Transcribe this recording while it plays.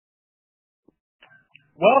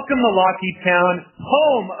Welcome to Lockheed Town,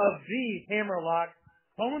 home of the Hammerlock,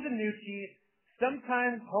 home of the Nukies,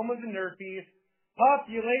 sometimes home of the Nerfies,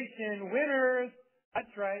 population winners.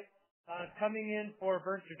 That's right. Coming in for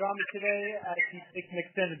Burnt Drama today as he takes an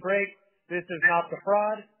extended break. This is not the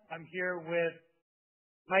fraud. I'm here with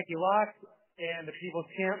Mikey Locke and the People's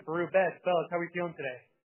Champ, Baruh. Fellas, how are we feeling today?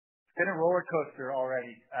 It's been a roller coaster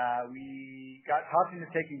already. We got talked into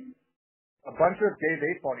taking a bunch of day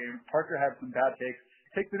baseball games. Parker had some bad takes.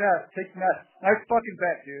 Take the net. Nice fucking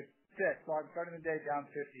bet, dude. Sick. So I'm starting the day down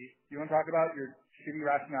 50. You want to talk about your shitty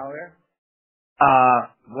rationale there?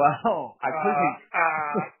 Well, I couldn't.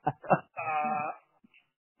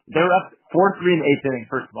 They were up 4-3 in the eighth inning,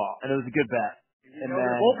 first of all, and it was a good bet. And then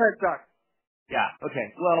the bullpen sucked. Yeah.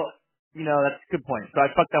 Okay. Well, that's a good point. So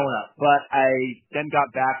I fucked that one up, but I then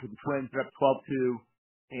got back with the Twins. They're up 12-2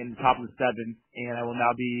 in the top of the seventh, and I will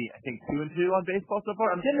now be, I think, 2-2 on baseball so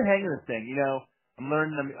far. I'm getting the hang of this thing. I'm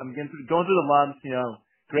learning. I'm going through the lumps.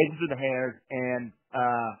 Grazing through the hairs, and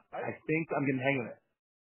I think I'm getting the hang of it.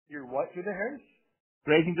 You're what through the hairs?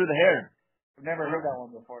 Grazing through the hair. I've never heard that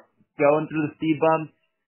one before. Going through the speed bumps,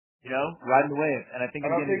 riding the wave, and I think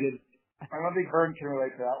I'm getting good. I don't think Vern can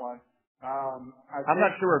relate to that one. I'm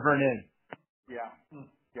not sure where Vern is. Yeah.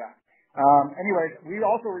 Anyways, we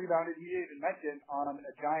also rebounded. You didn't even mention on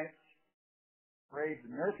a Giants Braves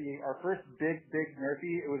Nerfie, our first big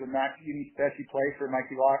Nerfie. It was a Max Uni special play for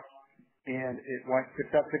Mikey Locke, and it went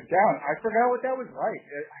 6 up, 6 down. I forgot what that was like.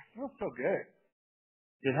 I feel so good.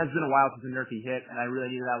 It has been a while since a Nerfie hit, and I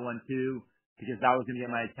really needed that one too, because that was going to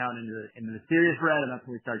get my account into the serious red, and that's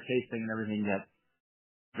when we start chasing and everything gets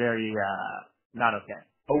very not okay.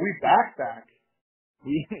 Oh, we back.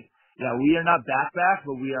 We are not back,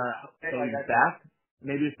 but we are back.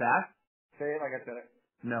 Maybe it's back. Say it like I said it.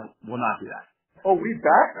 No, we'll not do that. Oh, we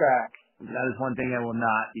back. That is one thing I will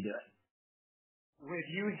not be doing. If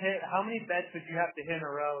you hit, how many bets would you have to hit in a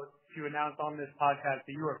row to announce on this podcast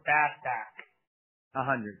that you were back? 100. Are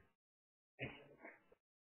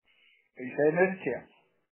you saying there's a chance?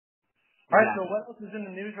 All right, so what else is in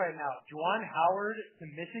the news right now? Juwan Howard to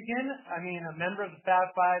Michigan. I mean, a member of the Fab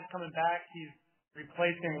Five coming back. He's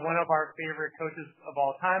replacing one of our favorite coaches of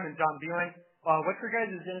all time, and John Beeling. What's your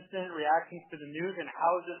guys' instant reactions to the news, and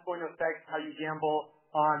how is this going to affect how you gamble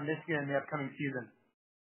on Michigan in the upcoming season?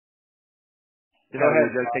 Did I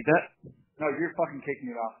take that? No, you're fucking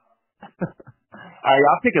kicking it off. All right,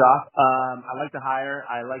 I'll kick it off. I like the hire.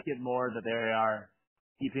 I like it more that they are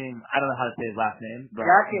keeping, I don't know how to say his last name, but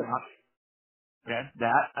okay,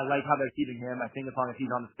 that. I like how they're keeping him. I think as long as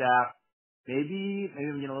he's on the staff, maybe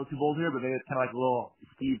I'm getting a little too bold here, but maybe it's kind of like a little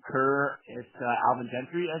Steve Kerr, it's Alvin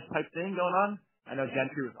Gentry-esque type thing going on. I know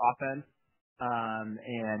Gentry was offense,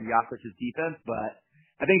 and Yaklich is defense, but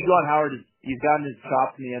I think Juwan Howard, he's gotten his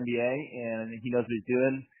chops in the NBA, and he knows what he's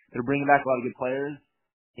doing. They're bringing back a lot of good players,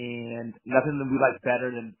 and nothing that we like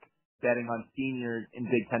better than betting on seniors in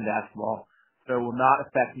Big Ten basketball. So it will not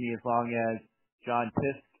affect me as long as John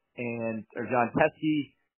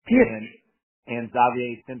Teskey and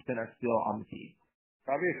Xavier Simpson are still on the team.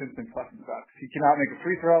 Xavier Simpson fucking sucks. He cannot make a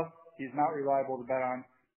free throw. He's not reliable to bet on.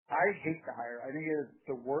 I hate the hire. I think it is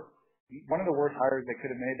one of the worst hires they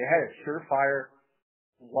could have made. They had a surefire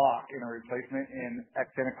lock in a replacement in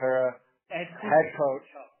ex-Santa Clara head coach,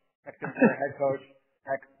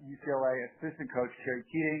 ex-UCLA assistant coach Kerry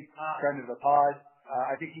Keating, friend of the pod.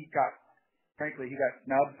 I think he got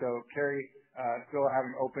snubbed, so Kerry still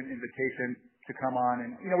having open invitation to come on,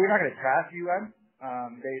 and we're not going to trash UM.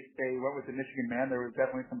 They went with the Michigan man. There was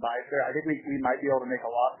definitely some bias there. I think we might be able to make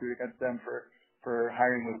a lawsuit against them for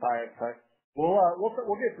hiring with bias, but we'll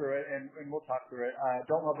get through it and we'll talk through it.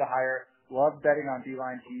 Don't love the hire. Love betting on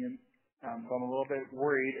D-line teams, so I'm a little bit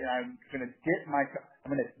worried, and I'm going to dip my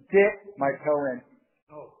toe in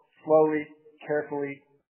slowly, carefully,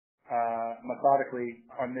 methodically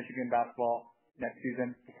on Michigan basketball next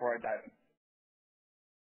season before I dive in.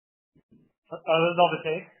 Are those all the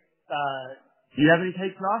takes? Do you have any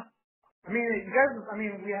takes, Ross?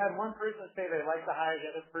 We had one person say they liked the hire,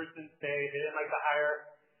 the other person say they didn't like the hire.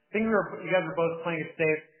 I think you guys were both playing it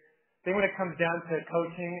safe. I think when it comes down to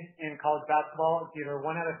coaching in college basketball, it's either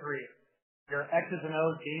one out of three. Your X's and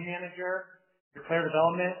O's game manager, your player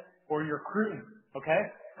development, or your recruiting, okay?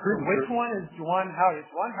 Which one is Juwan Howard? Is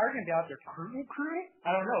Juwan Howard going to be out there recruiting? I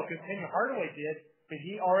don't know, because Penny Hardaway did, but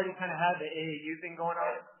he already kind of had the AAU thing going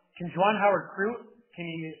on. Can Juwan Howard recruit? Can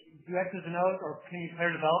he do X's and O's, or can he player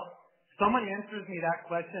develop? Someone answers me that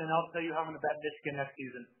question, and I'll tell you how I'm going to bet Michigan next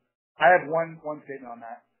season. I have one statement on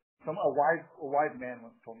that. A wise man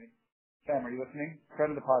once told me. Sam, are you listening?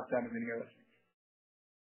 Friend of the pod, Sam, is in here listening.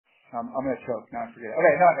 I'm going to choke. Now I forget it.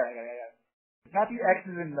 Okay, no, I got it. It's not the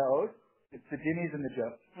X's and the O's. It's the Jimmys and the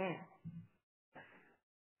Joes.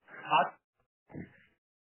 Hot.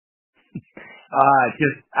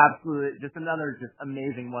 Just another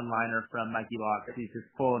amazing one-liner from Mikey Locke. He's just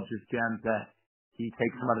full of just gems that he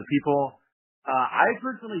takes from other people. I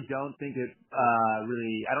personally don't think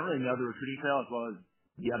I don't really know the recruiting trail as well as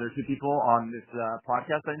the other two people on this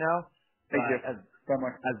podcast right now. Thank you.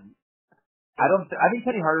 I think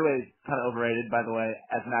Penny Hardaway is kind of overrated, by the way,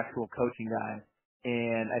 as an actual coaching guy.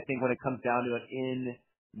 And I think when it comes down to it in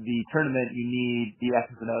the tournament, you need the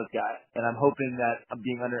X's and O's guy. And I'm hoping that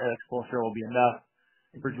being under Eric Spoelstra will be enough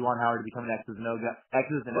for Juwan Howard to become an X's and O guy,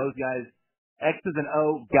 X's and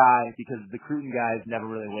O guy, because the Cruton guys never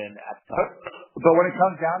really win at the top. But when it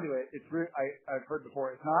comes down to it, it's I've heard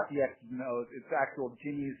before, it's not the X's and O's, it's the actual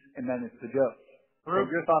Jimmys and then it's the Joes. So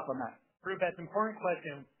your thoughts on that? Baruh, that's an important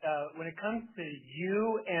question. When it comes to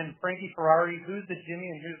you and Frankie Ferrari, who's the Jimmy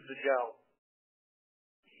and who's the Joe?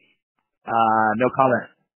 No comment.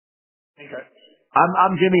 Okay.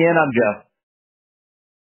 I'm Jimmy and I'm Joe.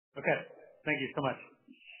 Okay. Thank you so much.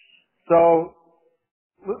 So,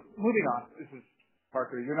 moving on. This is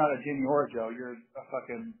Parker. You're not a Jimmy or a Joe. You're a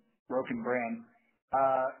fucking broken brand.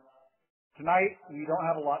 Tonight, we don't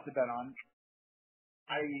have a lot to bet on.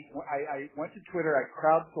 I went to Twitter. I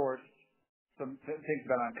crowdsourced some things to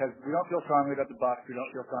bet on because we don't feel strongly about the Bucks. We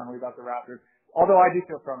don't feel strongly about the Raptors. Although I do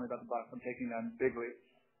feel strongly about the Bucks. I'm taking them bigly.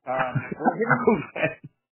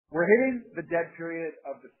 We're hitting the dead period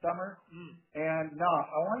of the summer, and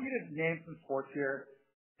I want you to name some sports here,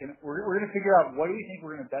 and we're going to figure out what do we think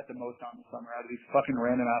we're going to bet the most on this summer out of these fucking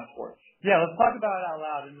random ass sports. Yeah, let's talk about it out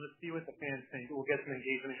loud, and let's see what the fans think. We'll get some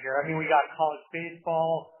engagement here. I mean, we got college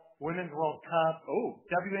baseball, Women's World Cup,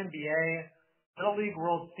 WNBA, Little League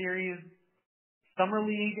World Series, Summer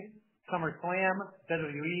League, Summer Slam,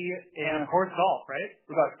 WWE, and of course golf, right?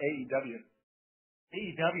 What about AEW?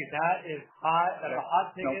 AEW, that is hot. That's a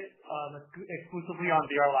hot ticket, exclusively on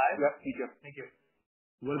VR Live. Yep, thank you. Thank you.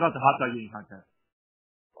 What about the hot dog eating contest?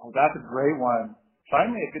 Oh, that's a great one.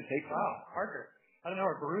 Finally, a good take. Wow, Parker. I don't know,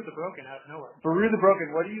 Baruh the Broken out of nowhere. Baruh the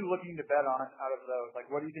Broken, what are you looking to bet on out of those? Like,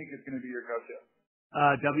 what do you think is going to be your go-to?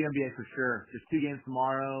 WNBA for sure. Just 2 games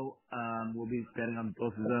tomorrow. We'll be betting on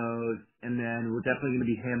both of those. And then we're definitely going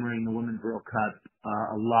to be hammering the Women's World Cup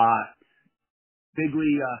a lot.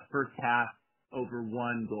 Bigly first half over 1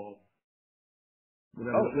 goal.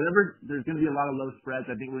 Whatever, there's going to be a lot of low spreads.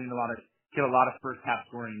 I think we're going to get a lot of first half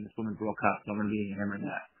scoring in this Women's World Cup, so I'm going to be hammering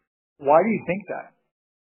that. Why do you think that?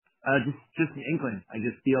 Just an inkling. I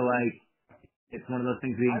just feel like it's one of those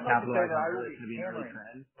things being capitalized on. It's going to be an early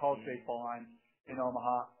trend. College baseball line in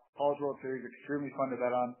Omaha. College World Series are extremely fun to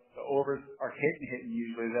bet on. The overs are hitting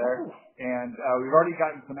usually there. And we've already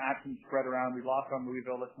gotten some action spread around. We lost on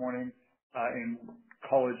Louisville this morning in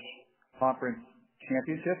college conference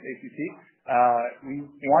championship, ACC. We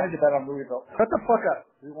wanted to bet on Louisville. Shut the fuck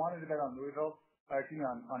up. We wanted to bet on Louisville, actually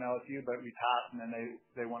on LSU, but we passed, and then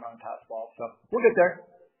they went on pass ball. So we'll get there.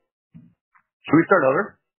 Should we start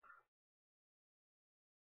over?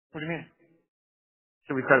 What do you mean?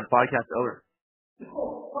 Should we start the podcast over?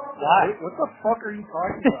 Why? What the fuck are you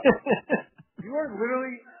talking about? You are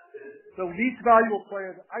literally the least valuable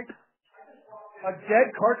player. A dead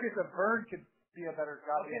carcass of Vern could be a better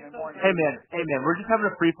goddamn morning. Hey man, we're just having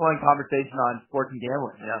a free-flowing conversation on sports and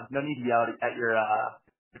gambling. You know, no need to yell at your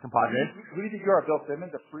compadres. Who do you think you are, Bill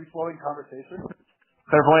Simmons? A free-flowing conversation?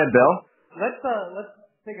 Clairvoyant Bill. Let's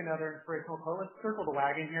take another inspirational quote. Let's circle the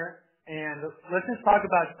wagon here, and let's just talk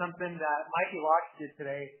about something that Mikey Locke did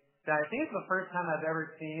today. That I think is the first time I've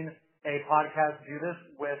ever seen a podcast do this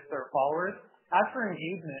with their followers. As for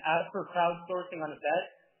engagement, as for crowdsourcing on a bet,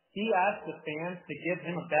 he asked the fans to give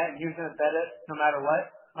him a bet, and he was going to bet it no matter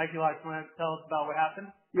what. Mikey Locke, you want to tell us about what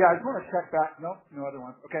happened? Yeah, I just want to check back. No other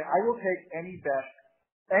ones. Okay, I will take any bet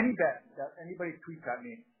that anybody tweets at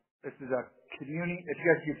me. This is a community. If you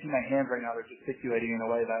guys can see my hands right now, they're gesticulating in a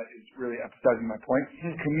way that is really emphasizing my point.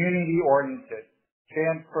 Community-oriented.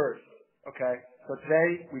 Fans first. Okay, so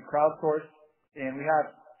today we crowdsourced, and we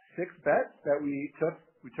have 6 bets that we took.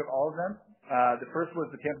 We took all of them. The first was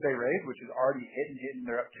the Tampa Bay Rays, which is already hitting.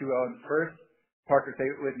 They're up 2-0 in the first. Parker, say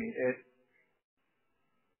it with me. It's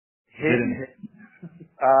hitting.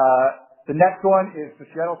 The next one is the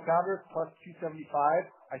Seattle Sounders plus 275.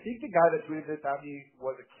 I think the guy that tweeted this at me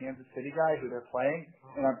was a Kansas City guy who they're playing,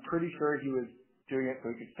 and I'm pretty sure he was doing it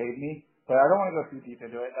so he could fade me. But I don't want to go too deep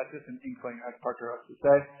into it. That's just an inkling, as Parker has to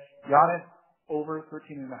say. Giannis, over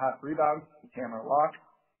 13.5 rebounds, hammer lock.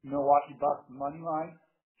 Milwaukee Bucks money line,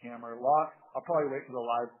 hammer lock. I'll probably wait for the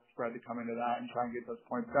live spread to come into that and try and get those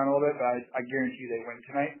points down a little bit, but I guarantee they win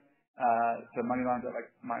tonight. The money line's at like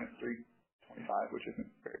 -320 25, which isn't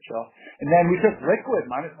very chill. And then we took Liquid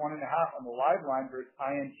 -1.5 on the live line versus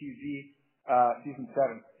INTZ Season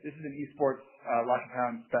 7. This is an esports Rocky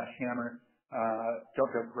Town Special Hammer.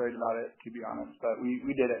 Don't feel great about it, to be honest, but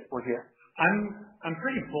we did it. We're here. I'm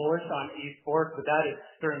pretty bullish on esports, but that is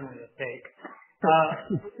certainly a take.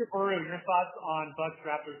 Baruh, your thoughts on Bucks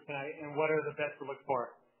Raptors tonight, and what are the bets to look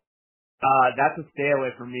for? That's a stay away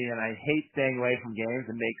from me, and I hate staying away from games.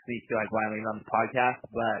 It makes me feel like whining on the podcast,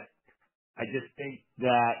 but I just think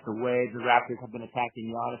that the way the Raptors have been attacking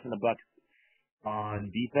Giannis and the Bucks on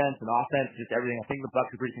defense and offense, just everything, I think the Bucks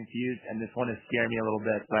are pretty confused, and this one is scaring me a little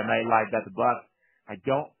bit, so I might live bet the Bucks. I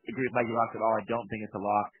don't agree with Mikey Rock at all. I don't think it's a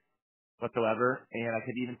lock whatsoever, and I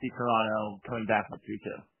could even see Toronto coming back on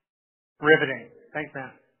 3-2. Riveting. Thanks,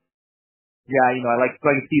 man. Yeah, I like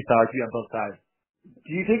a seesaw. I see on both sides.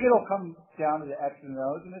 Do you think it'll come down to the X's and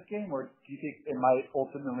O's in this game, or do you think it might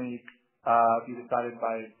ultimately be decided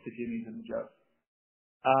by the Jimmys and the Joes?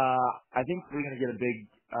 I think we're going to get a big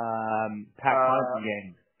Pat Connaughton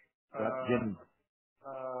game. So that's Jimmy.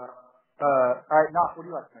 All right, Noff, what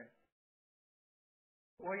do you like tonight?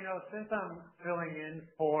 Well, since I'm filling in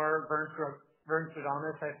for Vern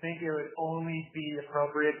Stradamus, I think it would only be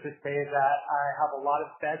appropriate to say that I have a lot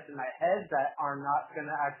of bets in my head that are not going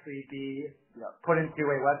to actually be put into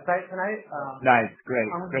a website tonight. Nice, great,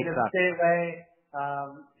 I'm great going to stuff. stay away.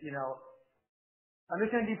 I'm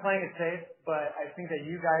just going to be playing it safe, but I think that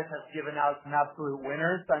you guys have given out some absolute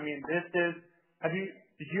winners. I mean,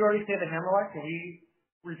 did you already say the Hammerlock? Can we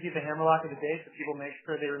repeat the Hammerlock of the day so people make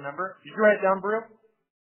sure they remember? Did you write it down, Baruh?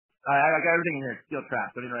 I got everything in here. Steel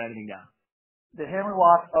trap. I didn't write anything down. The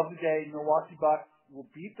Hammerlock of the day, Milwaukee Bucks will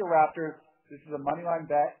beat the Raptors. This is a money line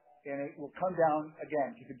bet, and it will come down,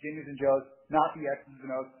 again, to the Jimmys and Joes, not the X's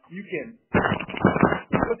and O's. You can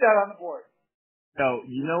put that on the board. So,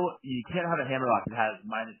 you can't have a Hammerlock that has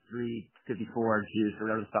 -354 juice or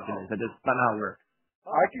whatever the stuff it is. That's not how it works.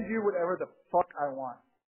 I can do whatever the fuck I want.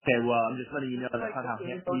 Okay, well, I'm just letting you know that's not how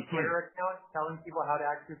you can't. Twitter account telling people how to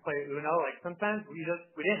actually play Uno. Like, sometimes we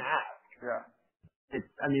didn't ask. Yeah. This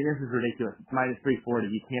is ridiculous. It's -340.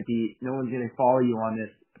 You can't be, no one's going to follow you on this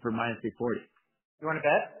for -340. You want to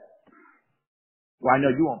bet? Well, I know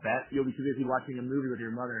you won't bet. You'll be too busy watching a movie with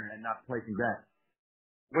your mother and not placing bets.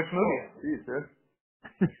 Which movie? Jeez, dude.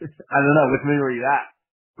 I don't know. Which movie were you at?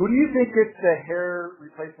 Who do you think gets the hair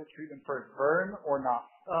replacement treatment first, Vern or not?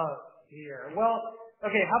 Oh, dear. Well,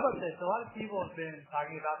 okay, how about this? A lot of people have been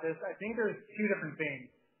talking about this. I think there's two different things.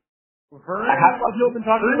 Vern, I have a lot of people been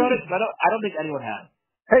talking about it, but I don't think anyone has.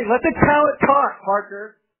 Hey, let the talent talk,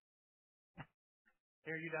 Parker.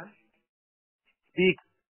 Here, you done? Speak.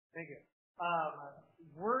 Thank you.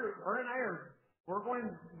 Vern and I we're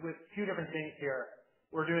going with two different things here.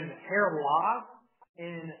 We're doing the hair loss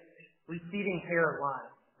and receding hairline.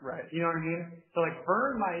 Right. You know what I mean? So like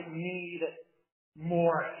Vern might need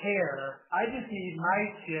more hair. I just need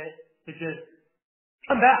my shit to just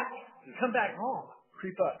come back home.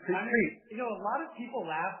 Creep up. Creep. A lot of people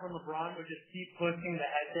laugh when LeBron would just keep pushing the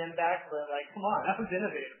headband back, but like, come on, that was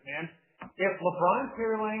innovative, man. If LeBron's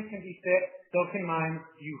hairline can be fixed, so can mine.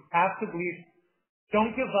 You have to believe.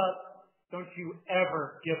 Don't give up. Don't you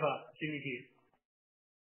ever give up, Jimmy G.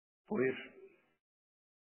 Believe.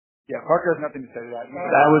 Yeah, Parker has nothing to say to that.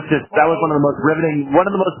 That was one of the most riveting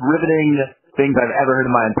things I've ever heard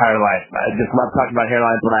in my entire life. I just love talking about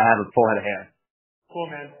hairlines when I have a full head of hair. Cool,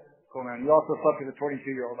 man. You also slept with a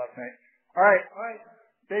 22-year-old last night. All right.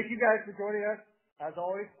 Thank you guys for joining us. As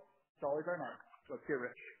always, it's always our mark. Let's get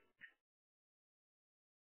rich.